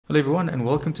Hello everyone and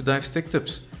welcome to Dave's Tech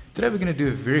Tips. Today we're going to do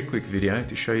a very quick video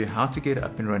to show you how to get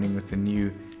up and running with the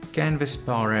new Canvas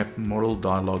Power App Model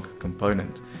Dialog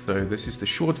component. So this is the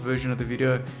short version of the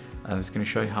video and it's going to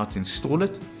show you how to install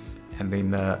it, and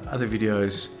then other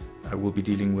videos will be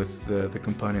dealing with the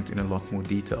component in a lot more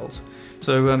details.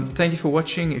 So thank you for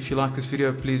watching. If you like this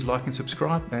video, please like and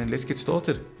subscribe, and let's get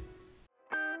started.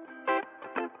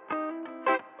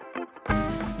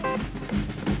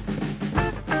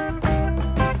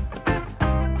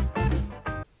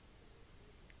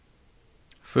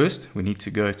 First, we need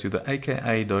to go to the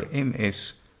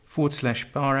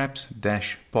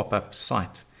aka.ms/powerapps-popup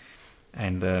site.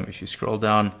 And if you scroll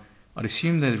down, I'd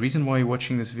assume the reason why you're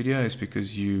watching this video is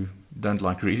because you don't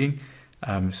like reading.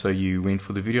 So you went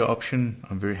for the video option.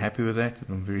 I'm very happy with that.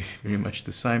 I'm very much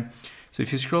the same. So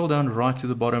if you scroll down right to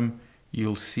the bottom,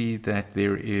 you'll see that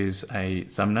there is a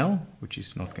thumbnail, which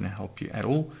is not going to help you at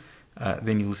all.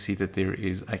 Then you'll see that there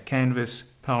is a Canvas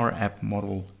Power App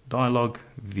Model Dialog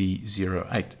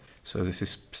V08. So this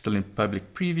is still in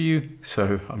public preview,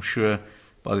 so I'm sure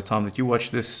by the time that you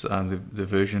watch this, the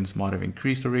versions might have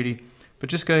increased already. But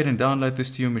just go ahead and download this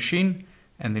to your machine,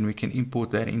 and then we can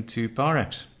import that into Power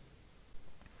Apps.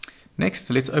 Next,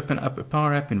 let's open up a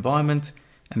Power App environment,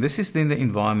 and this is then the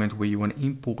environment where you want to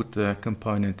import the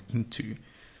component into.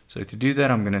 So to do that,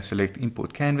 I'm going to select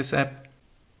Import Canvas App.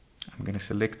 I'm going to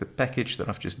select the package that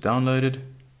I've just downloaded,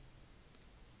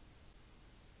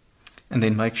 and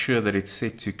then make sure that it's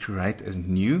set to create as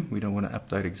new. We don't want to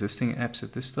update existing apps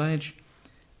at this stage.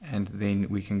 And then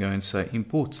we can go and say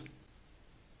import.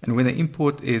 And when the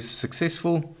import is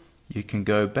successful, you can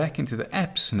go back into the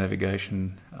apps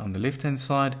navigation on the left hand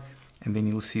side, and then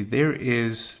you'll see there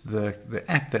is the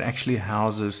app that actually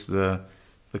houses the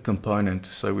component.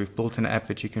 So we've built an app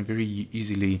that you can very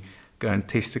easily go and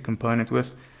test the component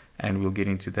with, and we'll get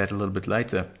into that a little bit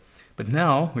later. But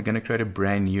now we're going to create a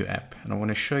brand new app, and I want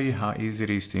to show you how easy it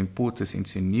is to import this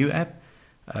into a new app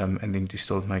and then to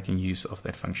start making use of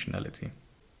that functionality.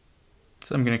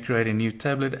 So I'm going to create a new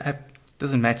tablet app.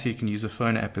 Doesn't matter, you can use a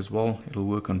phone app as well, it'll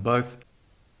work on both,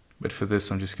 but for this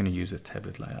I'm just going to use a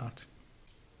tablet layout.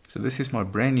 So this is my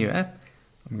brand new app.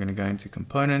 I'm going to go into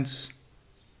components,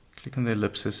 click on the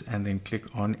ellipsis, and then click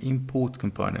on import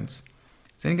components.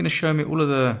 It's then going to show me all of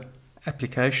the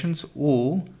applications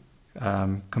or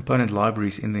component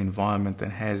libraries in the environment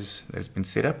that has been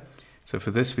set up. So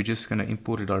for this, we're just going to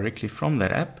import it directly from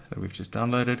that app that we've just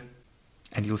downloaded,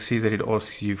 and you'll see that it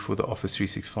asks you for the Office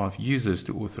 365 users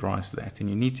to authorize that, and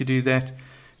you need to do that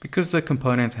because the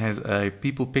component has a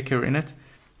people picker in it.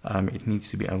 It needs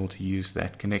to be able to use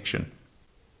that connection.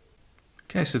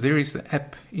 Okay, so there is the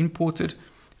app imported.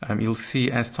 You'll see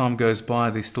as time goes by,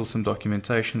 there's still some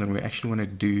documentation that we actually want to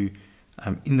do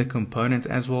in the component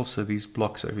as well, so these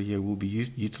blocks over here will be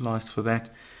utilized for that.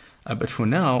 But for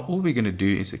now, all we're going to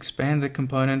do is expand the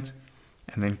component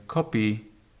and then copy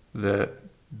the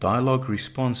dialog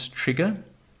response trigger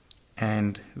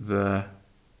and the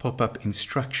pop-up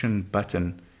instruction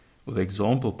button, or the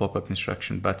example pop-up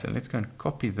instruction button. Let's go and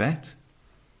copy that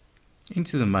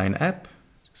into the main app.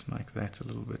 Just make that a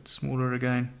little bit smaller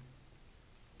again.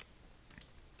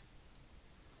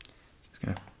 Just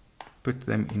going to put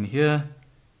them in here.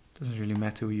 Doesn't really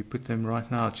matter where you put them right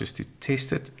now, just to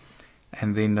test it.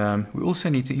 And then we also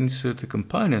need to insert the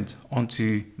component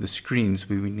onto the screens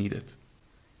where we need it.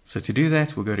 So to do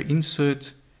that, we'll go to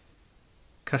Insert,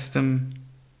 Custom,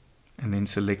 and then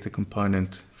select the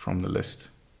component from the list.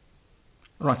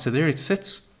 Alright, so there it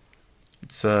sits.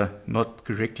 It's not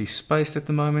correctly spaced at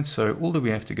the moment, so all that we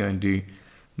have to go and do,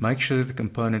 make sure that the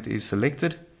component is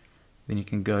selected. Then you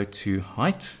can go to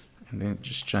Height, and then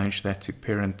just change that to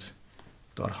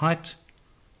parent.height,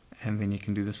 and then you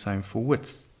can do the same for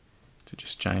width, to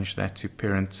just change that to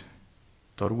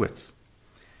parent.width.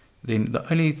 Then the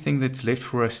only thing that's left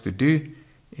for us to do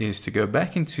is to go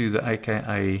back into the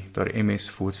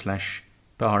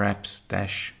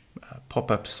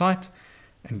aka.ms/powerapps-popup site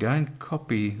and go and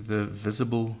copy the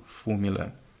visible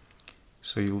formula.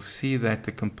 So you'll see that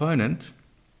the component,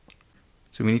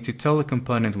 so we need to tell the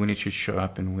component when it should show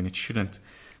up and when it shouldn't.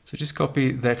 So just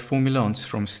copy that formula on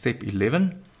from step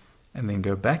 11 and then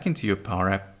go back into your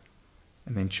Power App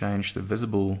and then change the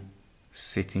visible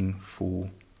setting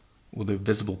for, or the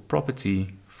visible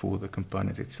property for the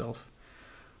component itself.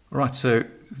 Alright, so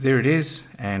there it is,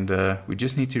 and we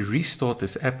just need to restart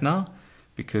this app now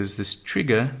because this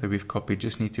trigger that we've copied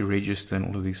just need to register and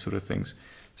all of these sort of things.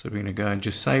 So we're going to go and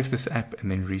just save this app and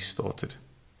then restart it.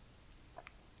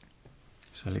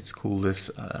 So let's call this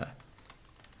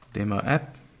demo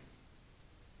app.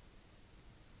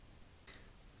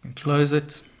 And close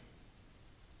it.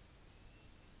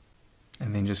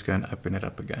 and then just go and open it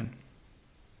up again.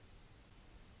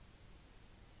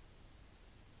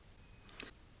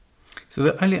 So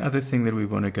the only other thing that we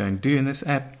want to go and do in this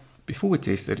app before we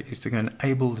test it is to go and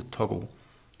enable the toggle.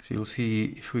 So you'll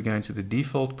see if we go into the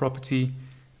default property,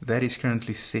 that is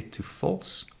currently set to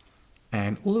false.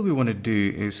 And all that we want to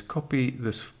do is copy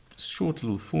this short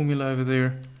little formula over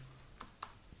there,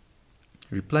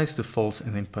 replace the false,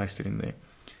 and then paste it in there.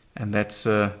 And that's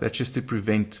just to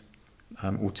prevent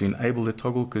or to enable the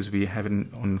toggle, because we have it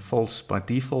on false by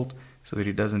default so that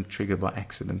it doesn't trigger by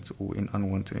accident or in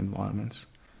unwanted environments.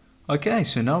 Okay,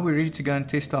 so now we're ready to go and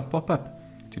test our pop-up.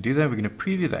 To do that, we're going to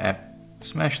preview the app,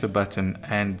 smash the button,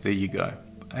 and there you go.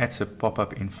 That's a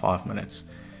pop-up in 5 minutes.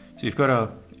 So you've got an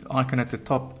icon at the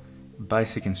top,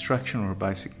 basic instruction or a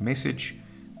basic message,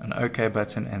 an OK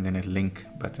button, and then a link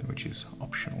button, which is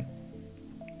optional.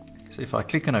 So if I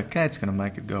click on OK, it's going to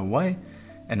make it go away.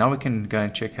 And now we can go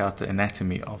and check out the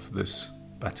anatomy of this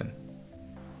button.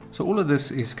 So all of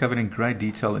this is covered in great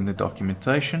detail in the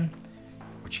documentation,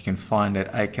 which you can find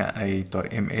at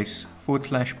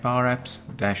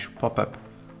aka.ms/powerapps-popup,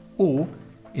 or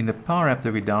in the Power App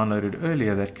that we downloaded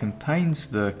earlier that contains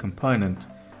the component,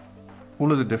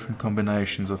 all of the different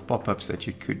combinations of pop-ups that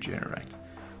you could generate.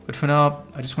 But for now,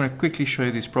 I just want to quickly show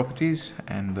you these properties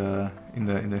and in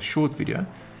the short video.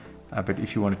 But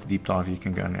if you wanted to deep dive, you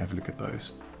can go and have a look at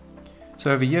those.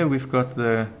 So over here, we've got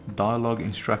the dialog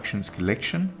instructions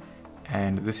collection,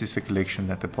 and this is the collection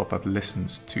that the pop-up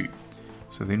listens to.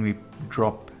 So then we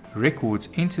drop records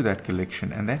into that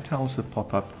collection, and that tells the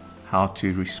pop-up how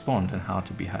to respond and how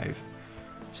to behave.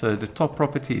 So the top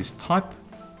property is type,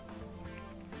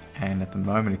 and at the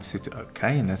moment it's set to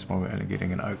OK, and that's why we're only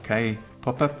getting an OK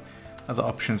pop-up. Other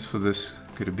options for this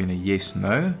could have been a yes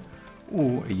no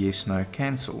or a yes no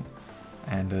cancel,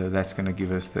 and that's going to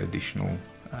give us the additional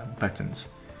buttons.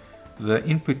 The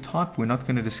input type we're not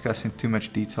going to discuss in too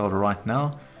much detail right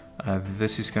now.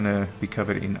 This is going to be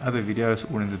covered in other videos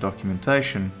or in the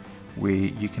documentation, where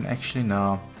you can actually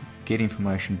now get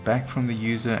information back from the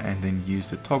user and then use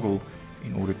the toggle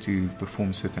in order to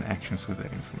perform certain actions with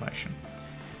that information.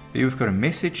 There we've got a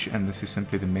message, and this is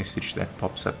simply the message that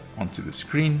pops up onto the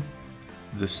screen.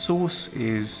 The source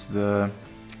is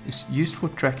used for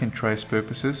track and trace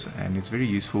purposes, and it's very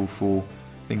useful for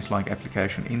things like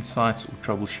application insights or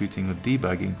troubleshooting or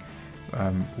debugging,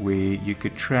 where you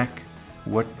could track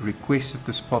what requested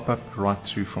this pop-up right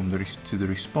through from to the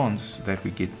response that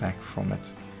we get back from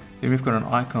it. Then we've got an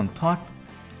icon type,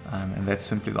 and that's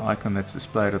simply the icon that's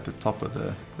displayed at the top of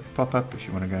the pop-up. If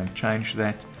you want to go and change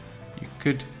that, you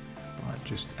could by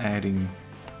just adding,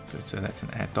 so that's an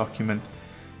add document.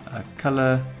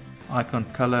 Color, icon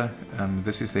color,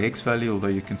 this is the X value, although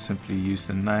you can simply use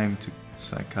the name to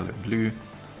say color blue.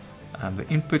 The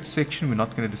input section we're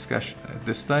not going to discuss at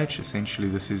this stage. Essentially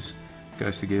this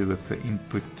goes together with the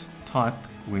input type.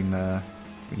 When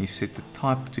you set the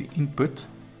type to input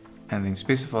and then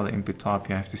specify the input type,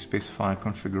 you have to specify a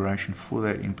configuration for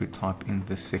that input type in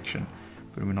this section,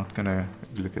 but we're not going to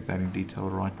look at that in detail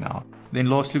right now. Then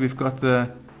lastly, we've got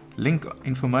the link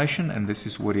information, and this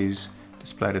is what is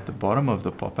displayed at the bottom of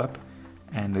the pop-up,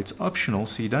 and it's optional,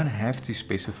 so you don't have to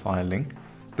specify a link,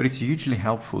 but it's hugely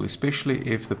helpful, especially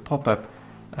if the pop-up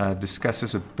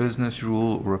discusses a business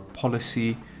rule or a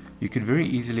policy. You could very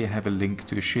easily have a link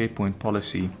to a SharePoint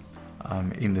policy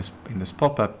in this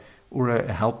pop-up, or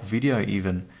a help video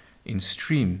even in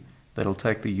Stream that'll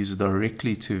take the user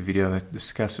directly to a video that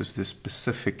discusses the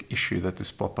specific issue that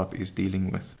this pop-up is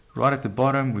dealing with. Right at the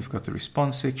bottom, we've got the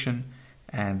response section,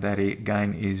 and that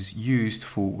again is used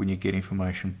for when you get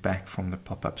information back from the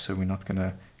pop-up, so we're not going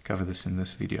to cover this in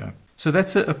this video. So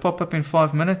that's a pop-up in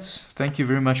 5 minutes. Thank you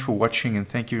very much for watching, and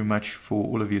thank you very much for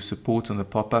all of your support on the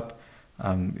pop-up.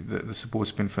 The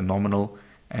support's been phenomenal,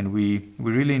 and we're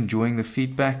really enjoying the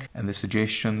feedback and the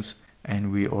suggestions,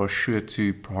 and we are sure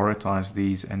to prioritize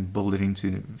these and build it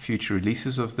into future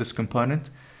releases of this component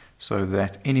so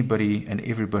that anybody and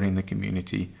everybody in the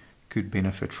community could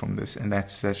benefit from this, and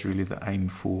that's really the aim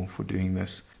for doing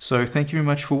this. So thank you very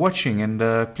much for watching, and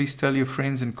please tell your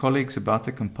friends and colleagues about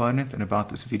the component and about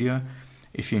this video.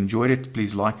 If you enjoyed it,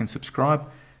 please like and subscribe,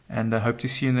 and I hope to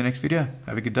see you in the next video.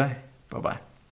 Have a good day. Bye bye.